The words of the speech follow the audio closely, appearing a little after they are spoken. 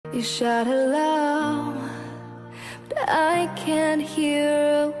You shout hello, but I can't hear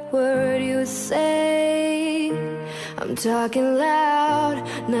a word you say. I'm talking loud,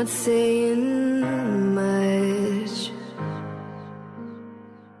 not saying much.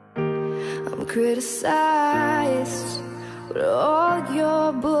 I'm criticized, but all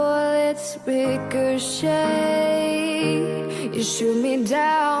your bullets ricochet. You shoot me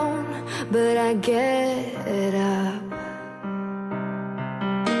down, but I get up.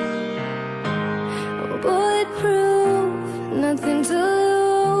 Bulletproof, nothing to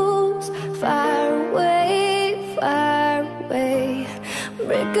lose. Fire away, fire away.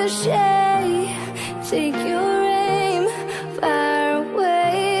 Ricochet, take your aim. Fire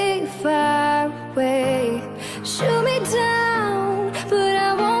away, fire away. Shoot me down, but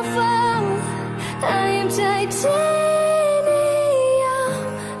I won't fall. I am titanium.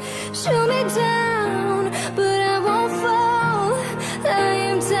 Shoot me down, but I won't fall. I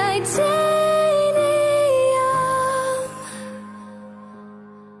am titanium.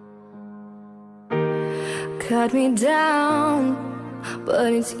 Cut me down,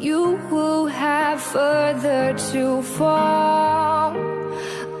 but it's you who have further to fall.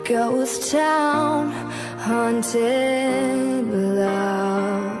 Ghost town, haunted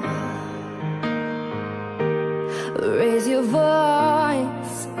below. Raise your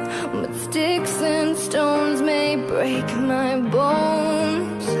voice, but sticks and stones may break my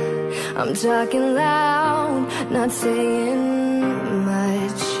bones. I'm talking loud, not saying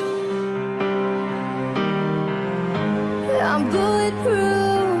much. I'm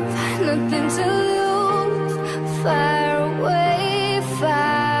bulletproof, nothing to lose. Fire away,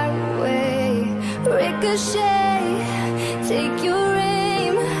 fire away. Ricochet, take your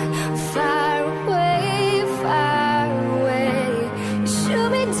aim. Fire away, fire away. Shoot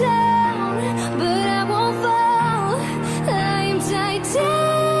me down, but I won't fall. I'm titanium.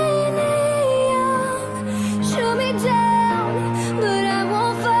 Shoot me down, but I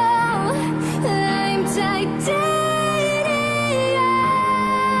won't fall. I'm titanium.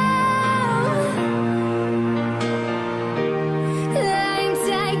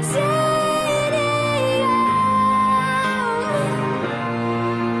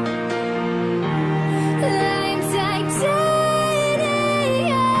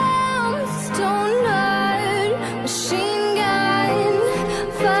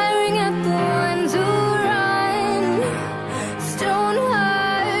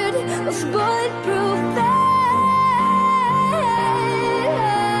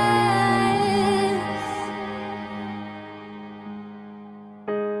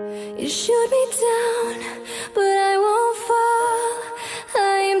 You shoot me down, but I won't fall. I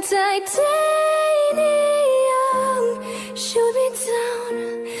am titanium. Shoot me down,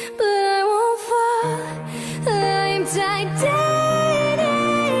 but I won't fall. I am titanium.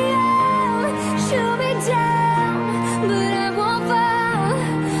 Shoot me down, but I won't fall.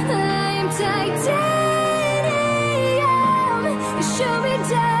 I am titanium. Shoot me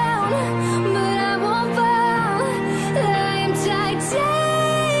down.